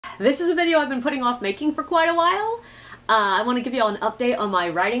This is a video I've been putting off making for quite a while. I want to give you all an update on my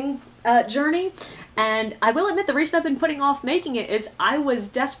writing journey, and I will admit the reason I've been putting off making it is I was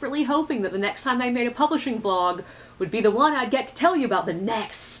desperately hoping that the next time I made a publishing vlog would be the one I'd get to tell you about the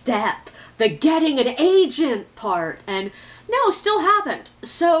next step, the getting an agent part, and no, still haven't.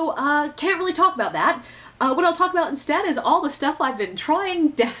 So, can't really talk about that. What I'll talk about instead is all the stuff I've been trying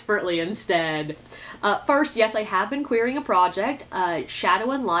desperately instead. First, yes, I have been querying a project,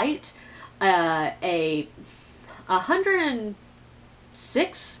 Shadow and Light, a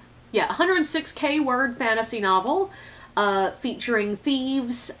 106K word fantasy novel, featuring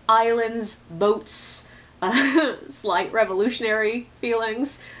thieves, islands, boats, slight revolutionary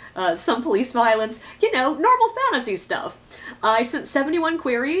feelings, some police violence, you know, normal fantasy stuff. I sent 71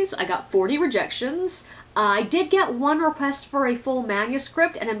 queries, I got 40 rejections. I did get one request for a full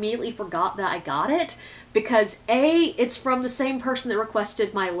manuscript and immediately forgot that I got it because A, it's from the same person that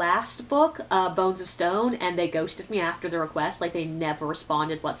requested my last book, Bones of Stone, and they ghosted me after the request, like they never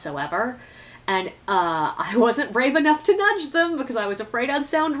responded whatsoever. And I wasn't brave enough to nudge them because I was afraid I'd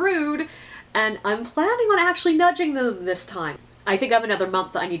sound rude, and I'm planning on actually nudging them this time. I think I have another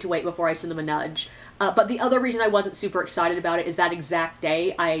month that I need to wait before I send them a nudge. But the other reason I wasn't super excited about it is that exact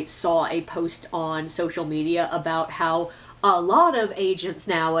day I saw a post on social media about how a lot of agents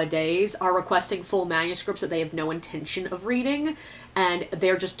nowadays are requesting full manuscripts that they have no intention of reading, and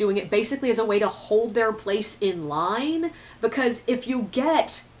they're just doing it basically as a way to hold their place in line, because if you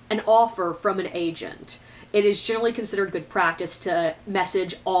get an offer from an agent, it is generally considered good practice to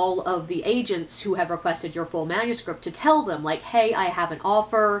message all of the agents who have requested your full manuscript to tell them, like, hey, I have an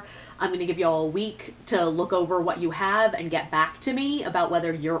offer, I'm going to give you all a week to look over what you have and get back to me about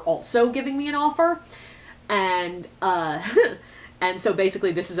whether you're also giving me an offer. And, and so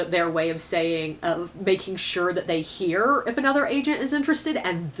basically this is their way of saying, of making sure that they hear if another agent is interested,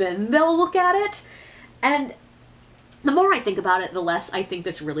 and then they'll look at it. And the more I think about it, the less I think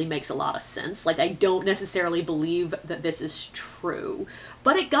this really makes a lot of sense. Like, I don't necessarily believe that this is true,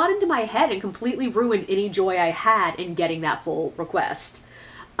 but it got into my head and completely ruined any joy I had in getting that full request.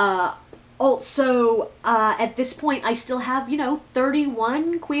 Also, at this point, I still have, you know,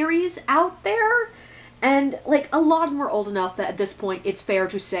 31 queries out there, and, like, a lot of them are old enough that at this point it's fair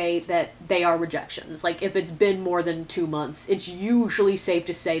to say that they are rejections. Like, if it's been more than 2 months, it's usually safe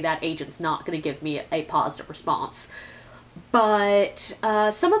to say that agent's not going to give me a positive response. But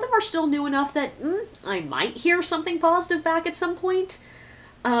some of them are still new enough that I might hear something positive back at some point.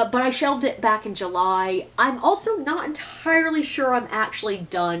 But I shelved it back in July. I'm also not entirely sure I'm actually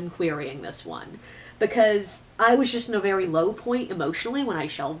done querying this one, because I was just in a very low point emotionally when I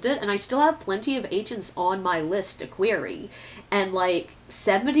shelved it, and I still have plenty of agents on my list to query. And like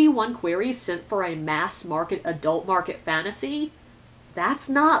 71 queries sent for a mass market, adult market fantasy, that's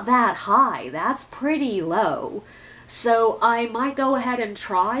not that high. That's pretty low. So I might go ahead and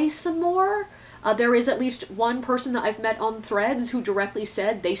try some more. There is at least one person that I've met on Threads who directly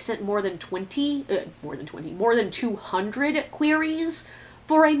said they sent more than 200 queries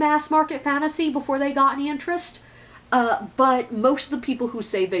for a mass market fantasy before they got any interest. But most of the people who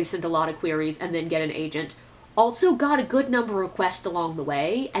say they sent a lot of queries and then get an agent also got a good number of requests along the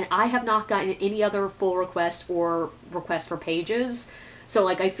way, and I have not gotten any other full requests or requests for pages. So,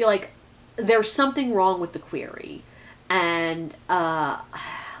 like, I feel like there's something wrong with the query. And,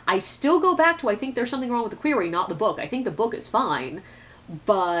 I still go back to, I think there's something wrong with the query, not the book. I think the book is fine,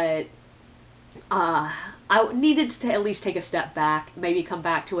 but I needed to at least take a step back, maybe come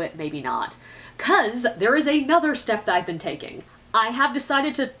back to it, maybe not. 'Cause there is another step that I've been taking. I have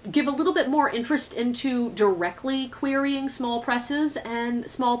decided to give a little bit more interest into directly querying small presses and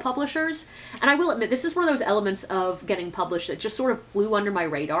small publishers. And I will admit, this is one of those elements of getting published that just sort of flew under my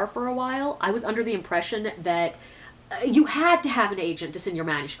radar for a while. I was under the impression that you had to have an agent to send your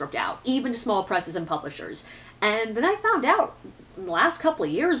manuscript out, even to small presses and publishers. And then I found out in the last couple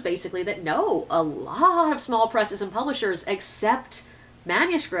of years, basically, that no, a lot of small presses and publishers accept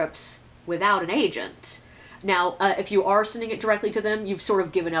manuscripts without an agent. Now, if you are sending it directly to them, you've sort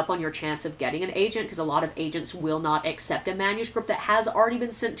of given up on your chance of getting an agent, because a lot of agents will not accept a manuscript that has already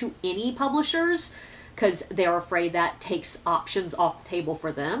been sent to any publishers, because they're afraid that takes options off the table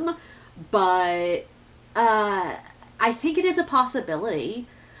for them. But I think it is a possibility.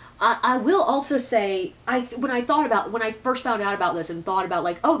 I will also say, when I first found out about this and thought about,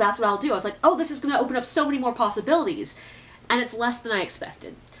 like, oh, that's what I'll do, I was like, oh, this is going to open up so many more possibilities. And it's less than I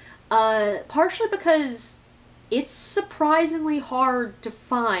expected. Partially because it's surprisingly hard to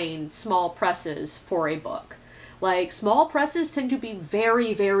find small presses for a book. Like, small presses tend to be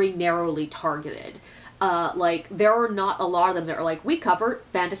very, very narrowly targeted. Like, there are not a lot of them that are like, we cover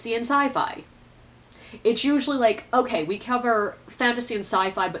fantasy and sci-fi. It's usually like, okay, we cover fantasy and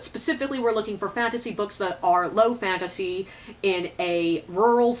sci-fi, but specifically we're looking for fantasy books that are low fantasy in a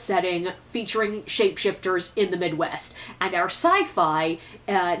rural setting featuring shapeshifters in the Midwest. And our sci-fi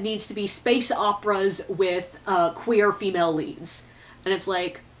needs to be space operas with queer female leads. And it's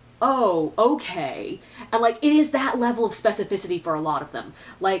like, oh, okay. And, like, it is that level of specificity for a lot of them.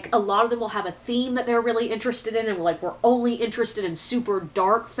 Like, a lot of them will have a theme that they're really interested in, and, like, we're only interested in super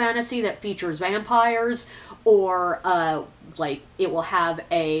dark fantasy that features vampires, or, like, it will have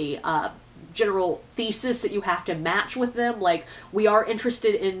a, general thesis that you have to match with them. Like, we are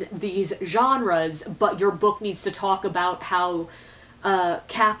interested in these genres, but your book needs to talk about how,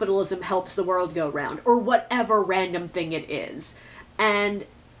 capitalism helps the world go round, or whatever random thing it is. And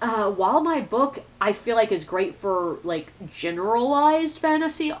while my book, I feel like, is great for, like, generalized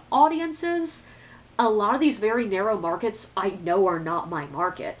fantasy audiences, a lot of these very narrow markets I know are not my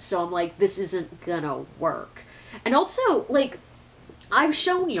market. So I'm like, this isn't gonna work. And also, like, I've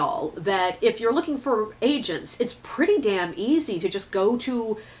shown y'all that if you're looking for agents, it's pretty damn easy to just go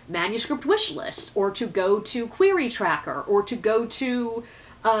to Manuscript Wishlist, or to go to Query Tracker, or to go to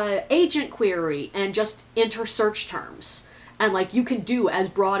Agent Query and just enter search terms. And, like, you can do as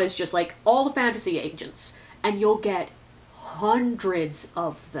broad as just, like, all the fantasy agents, and you'll get hundreds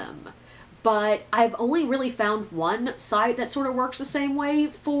of them. But I've only really found one site that sort of works the same way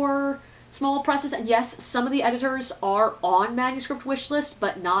for small presses. And yes, some of the editors are on Manuscript Wishlist,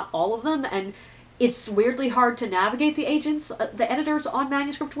 but not all of them. And it's weirdly hard to navigate the agents, the editors on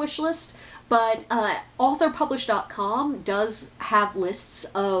Manuscript Wishlist. But authorpublish.com does have lists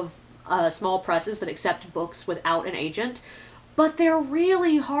of small presses that accept books without an agent. But they're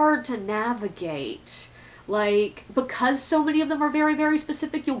really hard to navigate. Like, because so many of them are very, very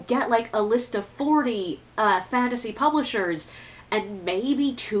specific, you'll get, like, a list of 40 fantasy publishers, and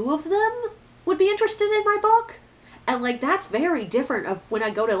maybe 2 of them would be interested in my book. And, like, that's very different of when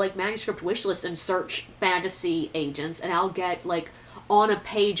I go to, like, Manuscript Wishlist and search fantasy agents, and I'll get, like, on a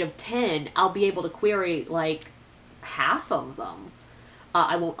page of 10, I'll be able to query, like, half of them.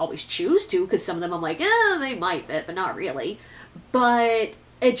 I won't always choose to, because some of them I'm like, they might fit, but not really. But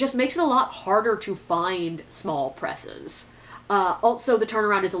it just makes it a lot harder to find small presses. Also, the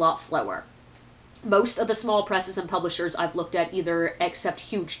turnaround is a lot slower. Most of the small presses and publishers I've looked at either accept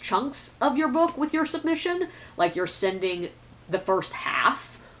huge chunks of your book with your submission, like you're sending the first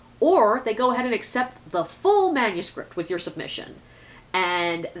half, or they go ahead and accept the full manuscript with your submission.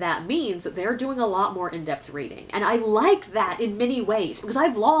 And that means that they're doing a lot more in-depth reading. And I like that in many ways, because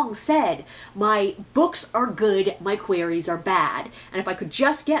I've long said my books are good, my queries are bad. And if I could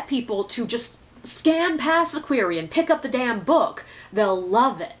just get people to just scan past the query and pick up the damn book, they'll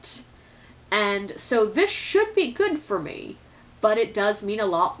love it. And so this should be good for me, but it does mean a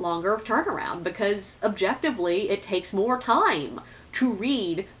lot longer of turnaround, because objectively it takes more time to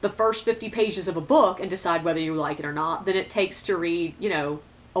read the first 50 pages of a book and decide whether you like it or not than it takes to read, you know,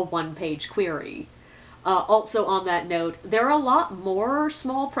 a one-page query. Also on that note, there are a lot more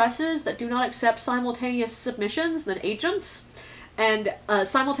small presses that do not accept simultaneous submissions than agents. And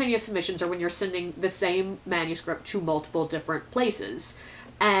simultaneous submissions are when you're sending the same manuscript to multiple different places.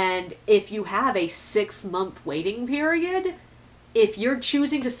 And if you have a 6-month waiting period, if you're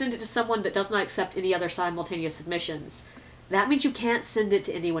choosing to send it to someone that does not accept any other simultaneous submissions, that means you can't send it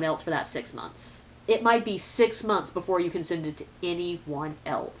to anyone else for that 6 months. It might be 6 months before you can send it to anyone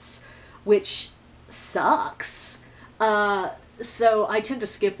else, which sucks. So I tend to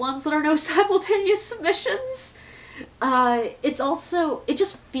skip ones that are no simultaneous submissions. It's also, it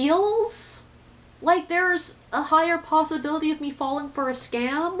just feels like there's a higher possibility of me falling for a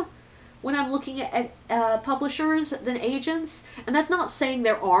scam when I'm looking at publishers than agents. And that's not saying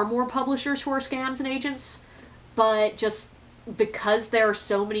there are more publishers who are scams than agents, but just because there are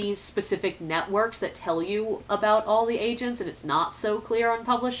so many specific networks that tell you about all the agents and it's not so clear on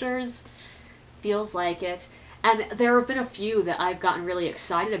publishers, feels like it. And there have been a few that I've gotten really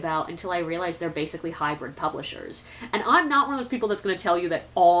excited about until I realized they're basically hybrid publishers. And I'm not one of those people that's going to tell you that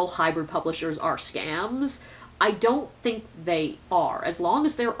all hybrid publishers are scams. I don't think they are. As long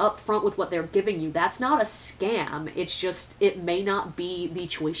as they're upfront with what they're giving you, that's not a scam. It's just, it may not be the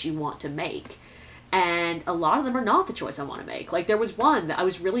choice you want to make. And a lot of them are not the choice I want to make. Like, there was one that I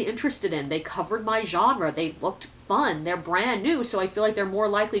was really interested in. They covered my genre. They looked fun. They're brand new, so I feel like they're more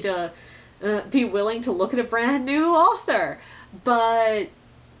likely to be willing to look at a brand new author. But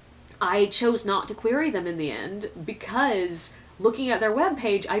I chose not to query them in the end because looking at their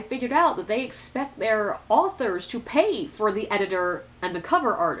webpage, I figured out that they expect their authors to pay for the editor and the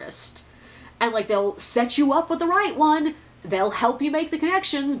cover artist. And like, they'll set you up with the right one, they'll help you make the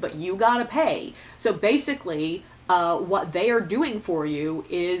connections, but you gotta pay. So basically, what they are doing for you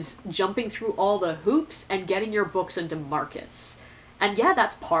is jumping through all the hoops and getting your books into markets. And yeah,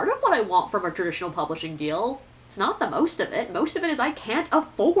 that's part of what I want from a traditional publishing deal. It's not the most of it. Most of it is I can't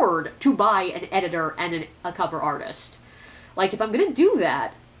afford to buy an editor and a cover artist. Like, if I'm gonna do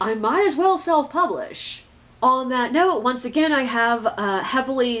that, I might as well self-publish. On that note, once again, I have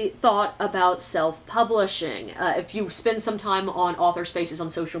heavily thought about self-publishing. If you spend some time on author spaces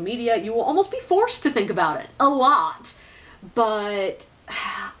on social media, you will almost be forced to think about it. A lot. But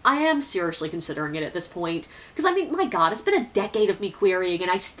I am seriously considering it at this point. Because, I mean, my god, it's been a decade of me querying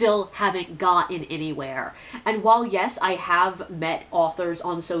and I still haven't gotten anywhere. And while, yes, I have met authors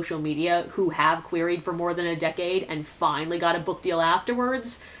on social media who have queried for more than a decade and finally got a book deal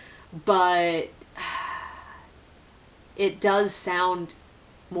afterwards, but it does sound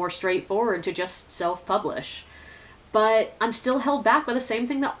more straightforward to just self-publish. But I'm still held back by the same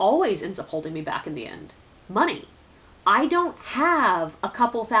thing that always ends up holding me back in the end. Money. I don't have a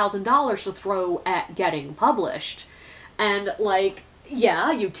couple $1,000s to throw at getting published. And, like,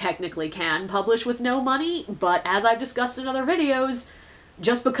 yeah, you technically can publish with no money, but as I've discussed in other videos,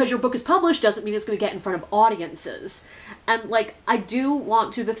 just because your book is published doesn't mean it's going to get in front of audiences. And, like, I do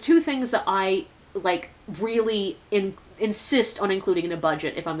want to, the two things that I, like, really insist on including in a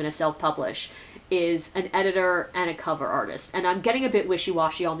budget if I'm going to self-publish is an editor and a cover artist. And I'm getting a bit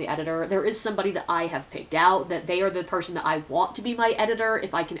wishy-washy on the editor. There is somebody that I have picked out, that they are the person that I want to be my editor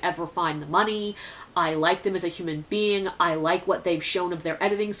if I can ever find the money. I like them as a human being. I like what they've shown of their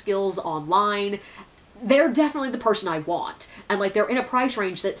editing skills online. They're definitely the person I want. And, like, they're in a price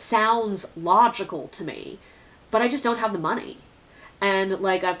range that sounds logical to me. But I just don't have the money. And,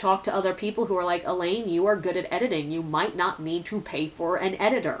 like, I've talked to other people who are like, Elaine, you are good at editing. You might not need to pay for an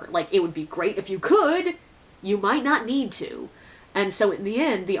editor. Like, it would be great if you could. You might not need to. And so in the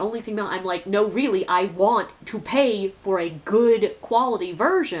end, the only thing that I'm like, no, really, I want to pay for a good quality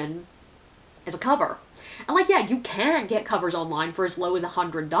version is a cover. And, like, yeah, you can get covers online for as low as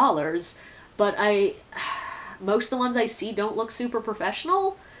 $100, but most of the ones I see don't look super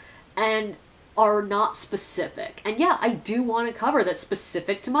professional and are not specific. And yeah, I do want a cover that's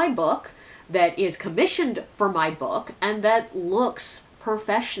specific to my book, that is commissioned for my book, and that looks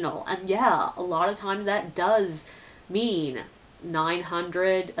professional. And yeah, a lot of times that does mean $900,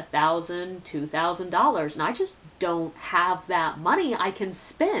 $1,000, $2,000, and I just don't have that money I can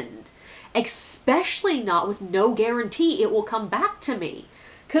spend. Especially not with no guarantee it will come back to me.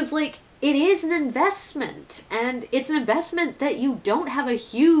 'Cause, like, it is an investment, and it's an investment that you don't have a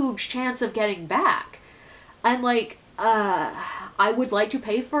huge chance of getting back. And, like, I would like to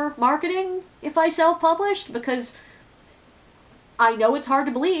pay for marketing if I self-published, because I know it's hard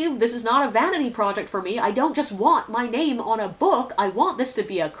to believe this is not a vanity project for me. I don't just want my name on a book. I want this to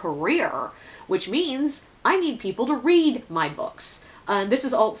be a career, which means I need people to read my books. And this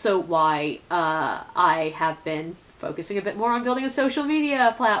is also why I have been focusing a bit more on building a social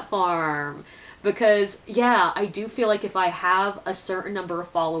media platform. Because, yeah, I do feel like if I have a certain number of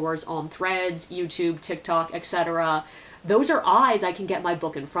followers on Threads, YouTube, TikTok, etc., those are eyes I can get my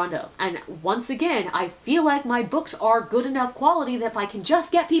book in front of. And once again, I feel like my books are good enough quality that if I can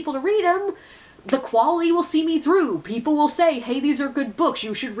just get people to read them, the quality will see me through. People will say, hey, these are good books,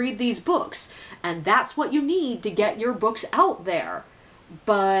 you should read these books. And that's what you need to get your books out there.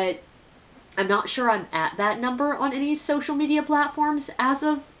 But I'm not sure I'm at that number on any social media platforms as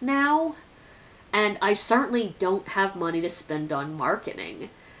of now. And I certainly don't have money to spend on marketing.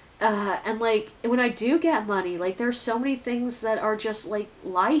 And, like, when I do get money, like, there's so many things that are just, like,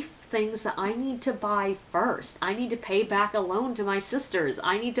 life things that I need to buy first. I need to pay back a loan to my sisters.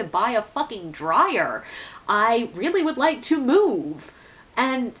 I need to buy a fucking dryer. I really would like to move.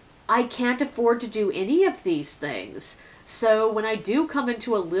 And I can't afford to do any of these things. So when I do come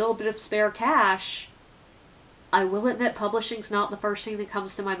into a little bit of spare cash, I will admit publishing's not the first thing that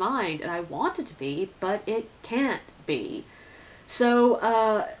comes to my mind, and I want it to be, but it can't be.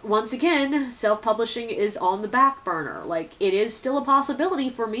 So, once again, self-publishing is on the back burner. Like, it is still a possibility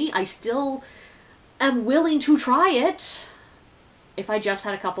for me. I still am willing to try it if I just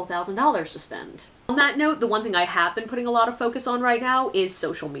had a couple $1,000s to spend. On that note, the one thing I have been putting a lot of focus on right now is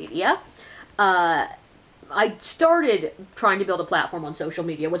social media. I started trying to build a platform on social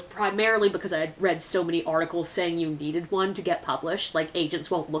media was primarily because I had read so many articles saying you needed one to get published. Like,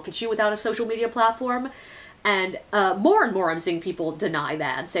 agents won't look at you without a social media platform. And more and more I'm seeing people deny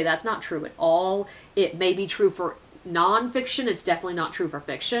that and say that's not true at all. It may be true for nonfiction, it's definitely not true for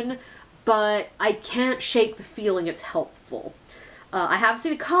fiction, but I can't shake the feeling it's helpful. I have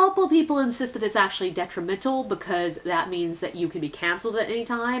seen a couple people insist that it's actually detrimental because that means that you can be canceled at any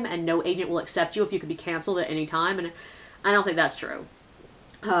time and no agent will accept you if you can be canceled at any time, and I don't think that's true.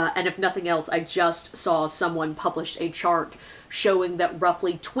 And if nothing else, I just saw someone published a chart showing that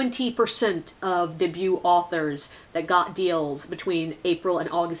roughly 20% of debut authors that got deals between April and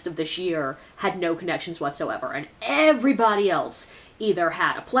August of this year had no connections whatsoever, and everybody else either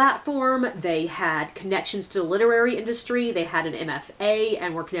had a platform, they had connections to the literary industry, they had an MFA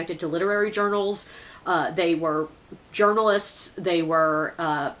and were connected to literary journals, they were journalists, they were,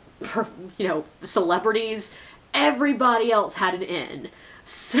 celebrities. Everybody else had an in.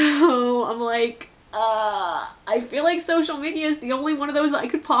 So I'm like, I feel like social media is the only one of those I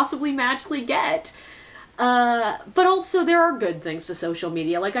could possibly magically get. But also there are good things to social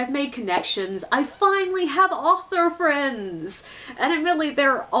media. Like, I've made connections. I finally have author friends. And admittedly,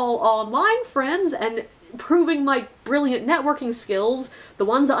 they're all online friends, and proving my brilliant networking skills, the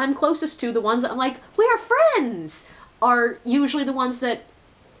ones that I'm closest to, the ones that I'm like, we're friends, are usually the ones that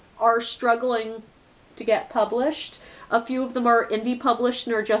are struggling to get published. A few of them are indie published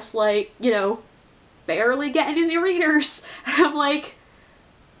and are just like, barely getting any readers. And I'm like,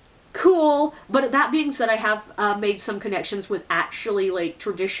 cool. But that being said, I have made some connections with actually, like,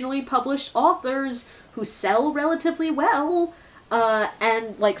 traditionally published authors who sell relatively well.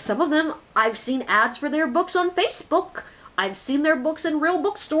 And, like, some of them, I've seen ads for their books on Facebook. I've seen their books in real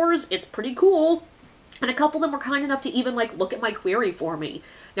bookstores. It's pretty cool. And a couple of them were kind enough to even, like, look at my query for me.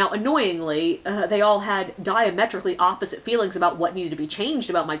 Now, annoyingly, they all had diametrically opposite feelings about what needed to be changed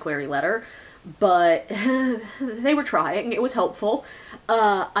about my query letter, but they were trying. It was helpful.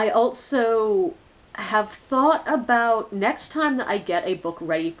 I also have thought about next time that I get a book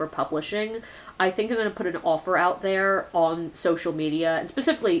ready for publishing, I think I'm going to put an offer out there on social media, and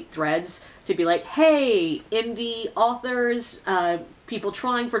specifically Threads, to be like, hey, indie authors, people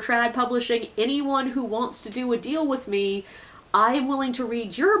trying for trad publishing, anyone who wants to do a deal with me, I'm willing to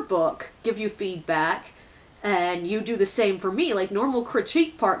read your book, give you feedback, and you do the same for me, like normal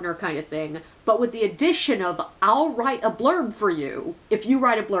critique partner kind of thing, but with the addition of, I'll write a blurb for you if you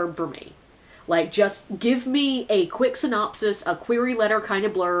write a blurb for me. Like, just give me a quick synopsis, a query letter kind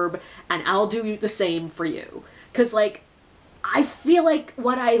of blurb, and I'll do the same for you. Because, like, I feel like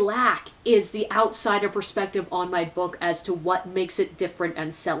what I lack is the outsider perspective on my book as to what makes it different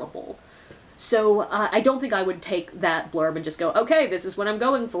and sellable. So I don't think I would take that blurb and just go, okay, this is what I'm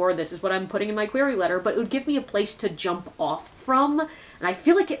going for, this is what I'm putting in my query letter, but it would give me a place to jump off from, and I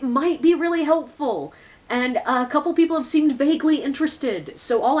feel like it might be really helpful. And a couple people have seemed vaguely interested,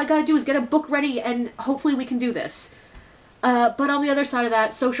 so all I gotta do is get a book ready and hopefully we can do this. But on the other side of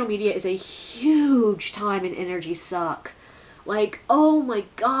that, social media is a huge time and energy suck. Like, oh my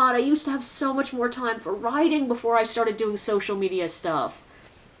god, I used to have so much more time for writing before I started doing social media stuff.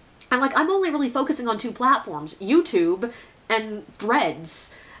 And, like, I'm only really focusing on 2 platforms, YouTube and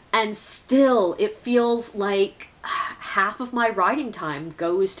Threads, and still it feels like half of my writing time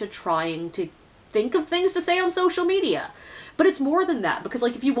goes to trying to think of things to say on social media. But it's more than that, because,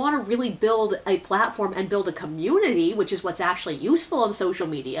 like, if you want to really build a platform and build a community, which is what's actually useful on social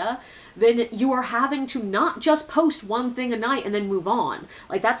media, then you are having to not just post one thing a night and then move on.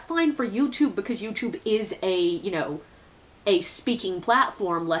 Like, that's fine for YouTube because YouTube is a speaking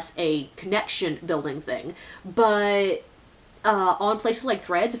platform, less a connection building thing. But on places like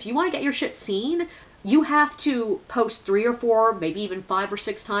Threads, if you want to get your shit seen, you have to post 3 or 4, maybe even 5 or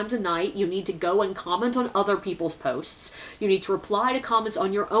 6 times a night. You need to go and comment on other people's posts. You need to reply to comments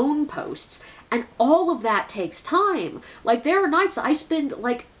on your own posts. And all of that takes time. Like, there are nights that I spend,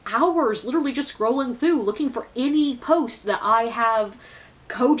 like, hours literally just scrolling through looking for any post that I have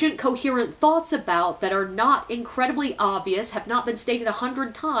cogent, coherent thoughts about that are not incredibly obvious, have not been stated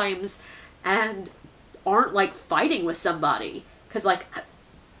 100 times, and aren't, like, fighting with somebody. Because, like,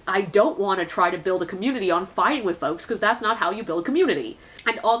 I don't want to try to build a community on fighting with folks, because that's not how you build a community.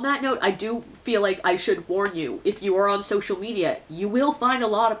 And on that note, I do feel like I should warn you, if you are on social media, you will find a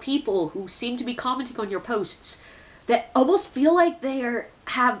lot of people who seem to be commenting on your posts that almost feel like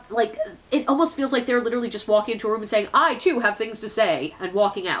it almost feels like they're literally just walking into a room and saying, I too have things to say, and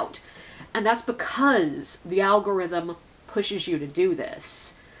walking out. And that's because the algorithm pushes you to do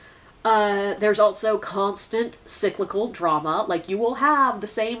this. There's also constant cyclical drama. Like, you will have the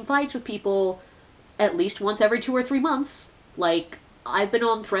same fights with people at least once every 2 or 3 months. Like, I've been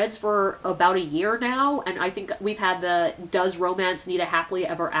on Threads for about a year now, and I think we've had the does romance need a happily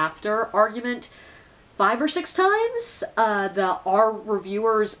ever after argument 5 or 6 times. Are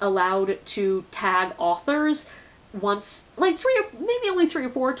reviewers allowed to tag authors once, like maybe only 3 or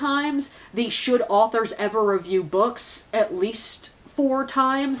 4 times. The should authors ever review books at least 4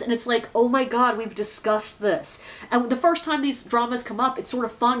 times, and it's like, oh my god, we've discussed this. And the first time these dramas come up, it's sort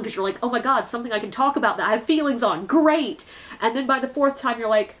of fun, because you're like, oh my god, something I can talk about that I have feelings on, great! And then by the 4th time, you're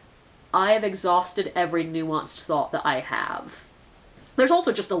like, I have exhausted every nuanced thought that I have. There's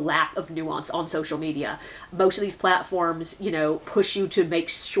also just a lack of nuance on social media. Most of these platforms, you know, push you to make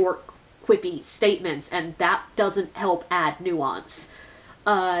short, quippy statements, and that doesn't help add nuance.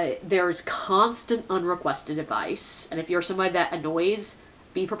 There's constant unrequested advice, and if you're somebody that annoys,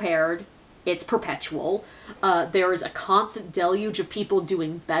 be prepared. It's perpetual. There is a constant deluge of people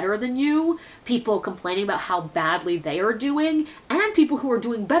doing better than you, people complaining about how badly they are doing, and people who are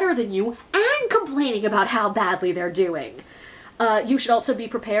doing better than you and complaining about how badly they're doing. You should also be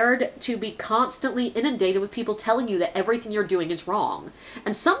prepared to be constantly inundated with people telling you that everything you're doing is wrong.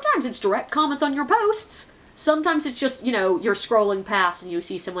 And sometimes it's direct comments on your posts. Sometimes it's just, you know, you're scrolling past and you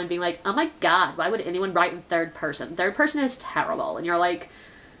see someone being like, oh my god, why would anyone write in 3rd person? 3rd person is terrible. And you're like,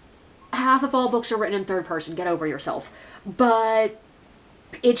 half of all books are written in 3rd person, get over yourself. But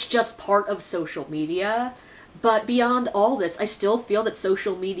it's just part of social media. But beyond all this, I still feel that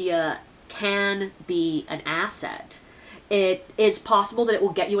social media can be an asset. It is possible that it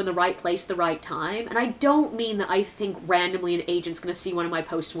will get you in the right place at the right time. And I don't mean that I think randomly an agent's going to see one of my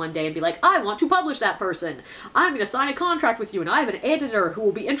posts one day and be like, I want to publish that person. I'm going to sign a contract with you and I have an editor who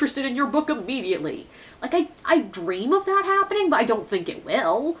will be interested in your book immediately. Like, I dream of that happening, but I don't think it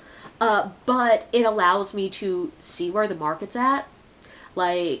will. But it allows me to see where the market's at.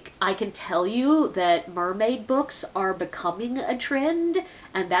 Like, I can tell you that mermaid books are becoming a trend,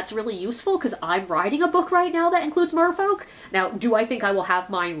 and that's really useful because I'm writing a book right now that includes merfolk. Now, do I think I will have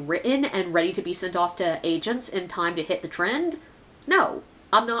mine written and ready to be sent off to agents in time to hit the trend? No,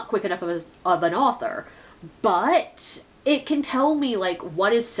 I'm not quick enough of an author. But it can tell me, like,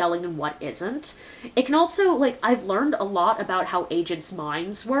 what is selling and what isn't. It can also, like, I've learned a lot about how agents'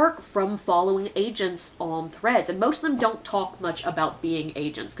 minds work from following agents on threads, and most of them don't talk much about being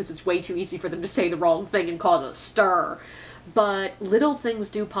agents, because it's way too easy for them to say the wrong thing and cause a stir. But little things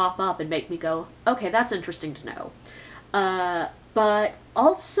do pop up and make me go, okay, that's interesting to know. But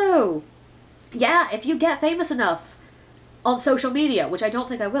also, yeah, if you get famous enough on social media, which I don't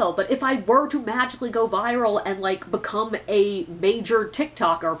think I will, but if I were to magically go viral and, like, become a major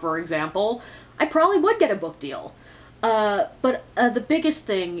TikToker, for example, I probably would get a book deal. But the biggest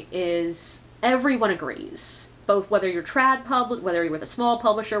thing is everyone agrees. Both whether you're trad published, whether you're with a small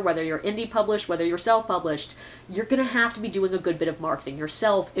publisher, whether you're indie published, whether you're self-published, you're gonna have to be doing a good bit of marketing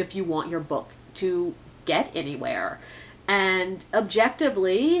yourself if you want your book to get anywhere. And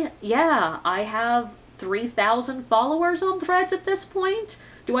objectively, yeah, I have 3,000 followers on Threads at this point.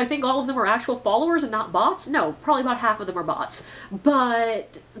 Do I think all of them are actual followers and not bots? No, probably about half of them are bots.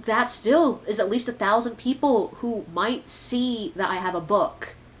 But that still is at least 1,000 people who might see that I have a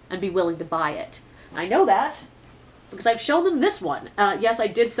book and be willing to buy it. I know that because I've shown them this one. Yes, I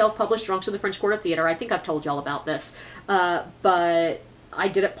did self-publish Drunks of the French Quarter Theater. I think I've told y'all about this. But I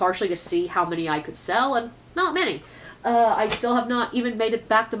did it partially to see how many I could sell, and not many. I still have not even made it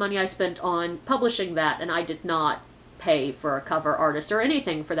back the money I spent on publishing that, and I did not pay for a cover artist or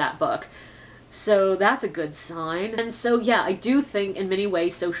anything for that book. So that's a good sign. And so yeah, I do think in many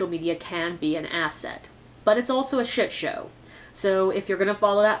ways social media can be an asset. But it's also a shit show. So if you're gonna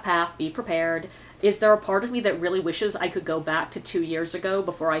follow that path, be prepared. Is there a part of me that really wishes I could go back to 2 years ago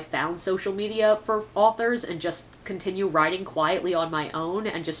before I found social media for authors and just continue writing quietly on my own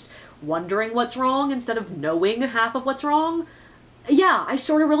and just wondering what's wrong instead of knowing half of what's wrong? Yeah, I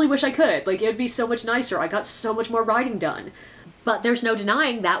sort of really wish I could. Like, it'd be so much nicer. I got so much more writing done. But there's no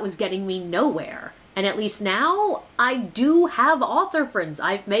denying that was getting me nowhere. And at least now, I do have author friends.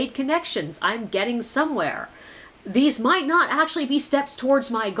 I've made connections. I'm getting somewhere. These might not actually be steps towards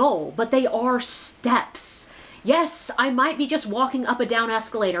my goal, but they are steps. Yes, I might be just walking up a down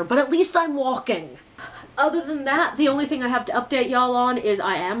escalator, but at least I'm walking. Other than that, the only thing I have to update y'all on is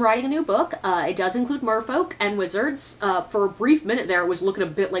I am writing a new book. It does include merfolk and wizards. For a brief minute there, it was looking a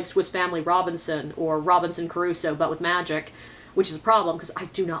bit like Swiss Family Robinson or Robinson Crusoe, but with magic, which is a problem because I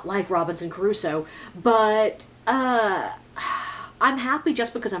do not like Robinson Crusoe. But I'm happy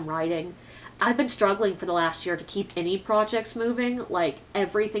just because I'm writing. I've been struggling for the last year to keep any projects moving. Like,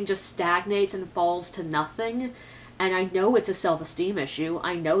 everything just stagnates and falls to nothing. And I know it's a self-esteem issue.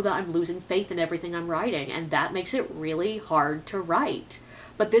 I know that I'm losing faith in everything I'm writing, and that makes it really hard to write.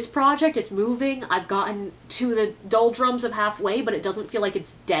 But this project, it's moving. I've gotten to the doldrums of halfway, but it doesn't feel like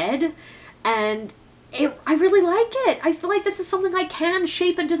it's dead. And I really like it. I feel like this is something I can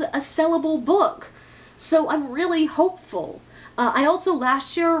shape into a sellable book. So I'm really hopeful. I also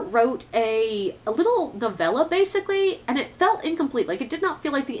last year wrote a little novella, basically, and it felt incomplete. Like, it did not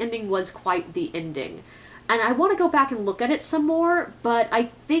feel like the ending was quite the ending. And I want to go back and look at it some more, but I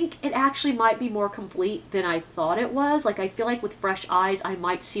think it actually might be more complete than I thought it was. Like, I feel like with fresh eyes, I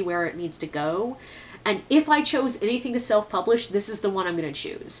might see where it needs to go. And if I chose anything to self-publish, this is the one I'm going to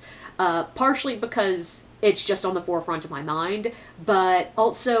choose. Partially because it's just on the forefront of my mind, but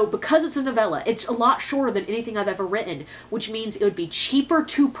also because it's a novella. It's a lot shorter than anything I've ever written, which means it would be cheaper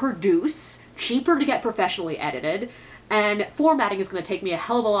to produce, cheaper to get professionally edited, and formatting is going to take me a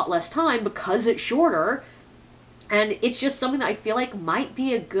hell of a lot less time because it's shorter. And it's just something that I feel like might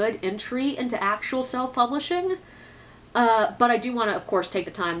be a good entry into actual self-publishing. But I do want to, of course, take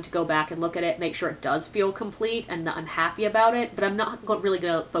the time to go back and look at it, make sure it does feel complete and that I'm happy about it, but I'm not really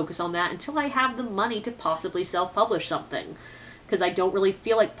going to focus on that until I have the money to possibly self-publish something. Because I don't really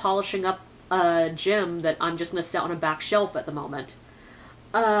feel like polishing up a gem that I'm just going to set on a back shelf at the moment.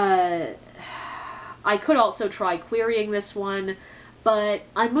 I could also try querying this one, but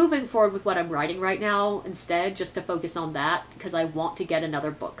I'm moving forward with what I'm writing right now instead, just to focus on that, because I want to get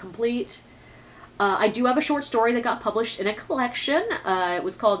another book complete. I do have a short story that got published in a collection. It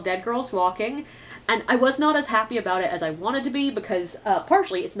was called Dead Girls Walking, and I was not as happy about it as I wanted to be because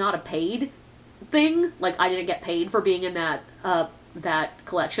partially it's not a paid thing. Like, I didn't get paid for being in that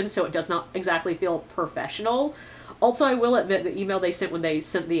collection, so it does not exactly feel professional. Also, I will admit the email they sent when they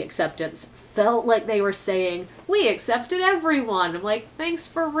sent the acceptance felt like they were saying, "We accepted everyone." I'm like, thanks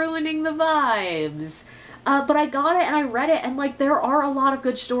for ruining the vibes. But I got it and I read it, and like, there are a lot of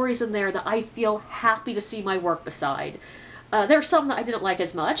good stories in there that I feel happy to see my work beside. There are some that I didn't like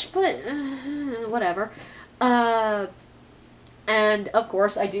as much, but whatever. And of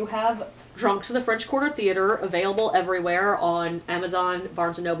course, I do have Drunks of the French Quarter Theater available everywhere on Amazon,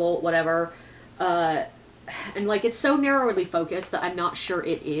 Barnes & Noble, whatever. And like, it's so narrowly focused that I'm not sure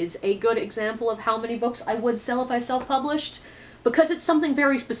it is a good example of how many books I would sell if I self-published, because it's something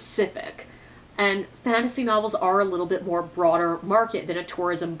very specific. And fantasy novels are a little bit more broader market than a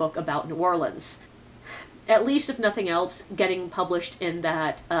tourism book about New Orleans. At least, if nothing else, getting published in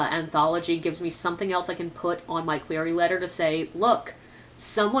that anthology gives me something else I can put on my query letter to say, look,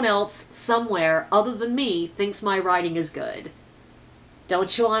 someone else, somewhere, other than me, thinks my writing is good.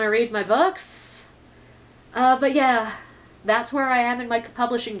 Don't you want to read my books? But yeah, that's where I am in my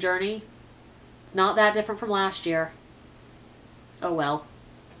publishing journey. It's not that different from last year. Oh well.